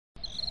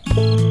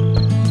Good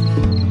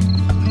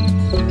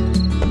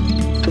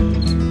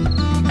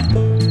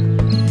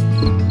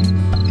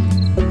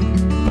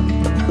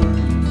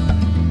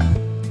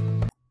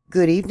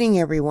evening,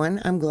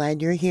 everyone. I'm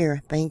glad you're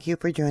here. Thank you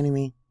for joining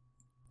me.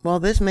 Well,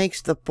 this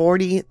makes the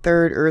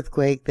 43rd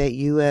earthquake that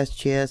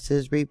USGS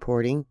is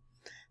reporting.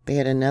 They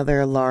had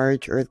another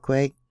large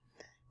earthquake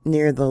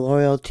near the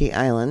Loyalty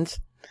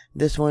Islands.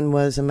 This one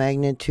was a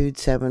magnitude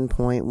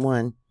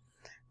 7.1.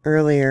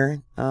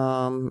 Earlier,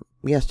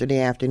 yesterday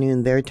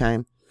afternoon, their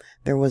time,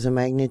 there was a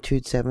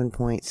magnitude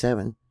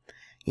 7.7.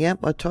 Yep,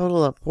 a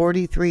total of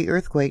 43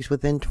 earthquakes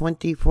within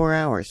 24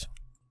 hours.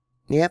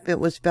 Yep, it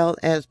was felt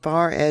as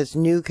far as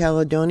New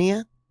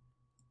Caledonia.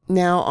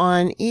 Now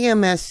on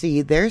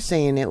EMSC, they're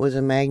saying it was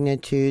a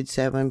magnitude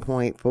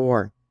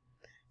 7.4.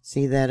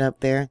 See that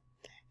up there?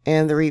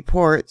 And the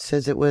report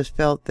says it was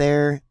felt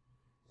there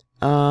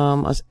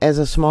as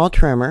a small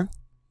tremor,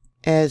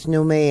 as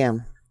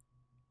Noumea.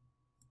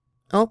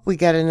 Oh, we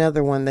got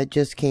another one that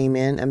just came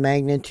in, a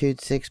magnitude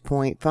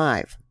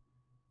 6.5.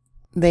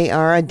 They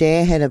are a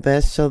day ahead of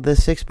us, so the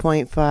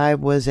 6.5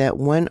 was at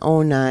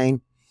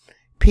 1:09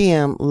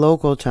 p.m.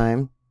 local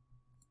time,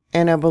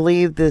 and I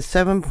believe the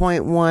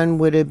 7.1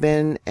 would have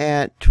been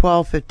at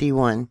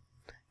 12:51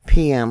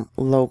 p.m.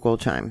 local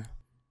time.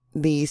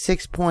 The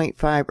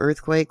 6.5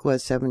 earthquake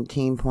was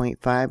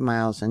 17.5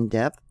 miles in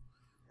depth,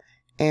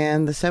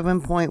 and the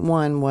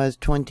 7.1 was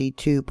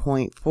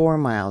 22.4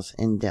 miles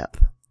in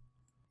depth.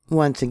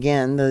 Once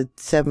again, the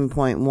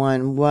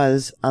 7.1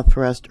 was a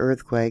thrust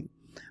earthquake.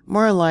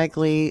 More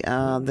likely,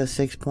 the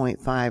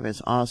 6.5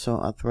 is also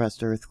a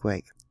thrust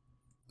earthquake.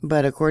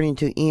 But according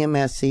to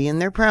EMSC,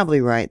 and they're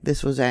probably right,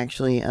 this was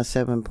actually a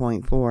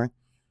 7.4,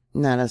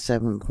 not a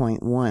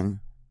 7.1.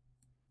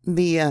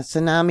 The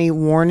tsunami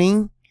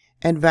warning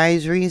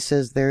advisory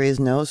says there is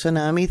no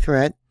tsunami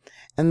threat,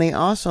 and they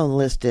also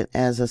list it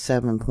as a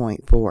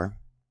 7.4.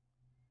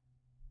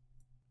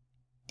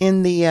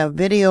 In the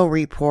video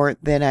report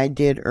that I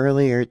did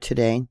earlier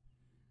today,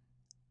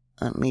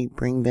 let me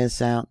bring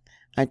this out.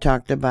 I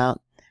talked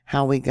about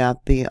how we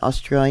got the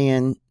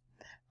Australian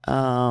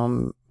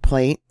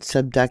plate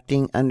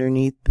subducting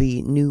underneath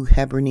the New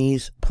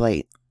Hebrides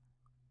plate.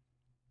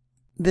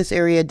 This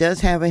area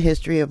does have a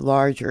history of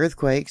large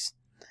earthquakes.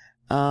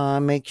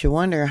 Makes you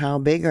wonder, how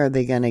big are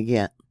they going to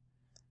get?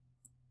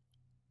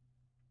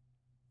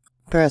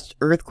 Thrust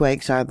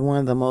earthquakes are one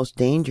of the most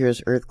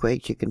dangerous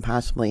earthquakes you can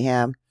possibly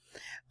have.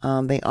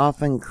 They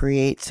often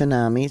create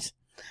tsunamis,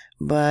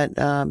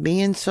 but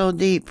being so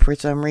deep, for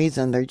some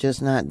reason, they're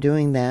just not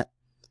doing that.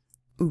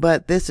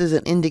 But this is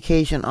an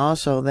indication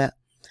also that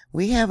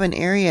we have an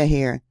area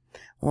here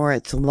where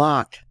it's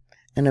locked,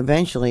 and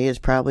eventually it's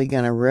probably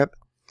going to rip,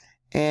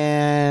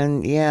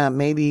 and yeah,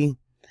 maybe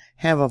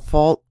have a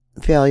fault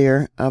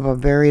failure of a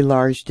very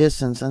large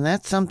distance, and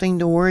that's something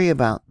to worry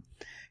about.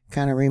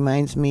 Kind of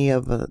reminds me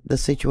of the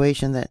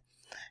situation that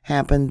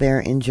happened there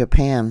in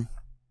Japan.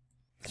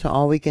 So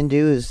all we can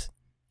do is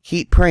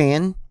keep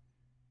praying,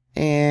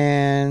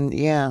 and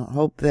yeah,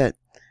 hope that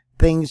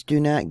things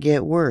do not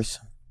get worse.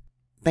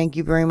 Thank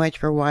you very much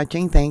for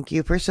watching. Thank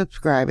you for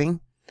subscribing.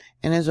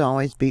 And as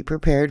always, be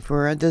prepared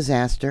for a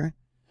disaster.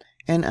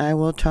 And I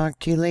will talk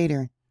to you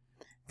later.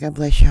 God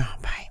bless you.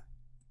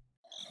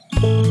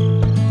 Bye.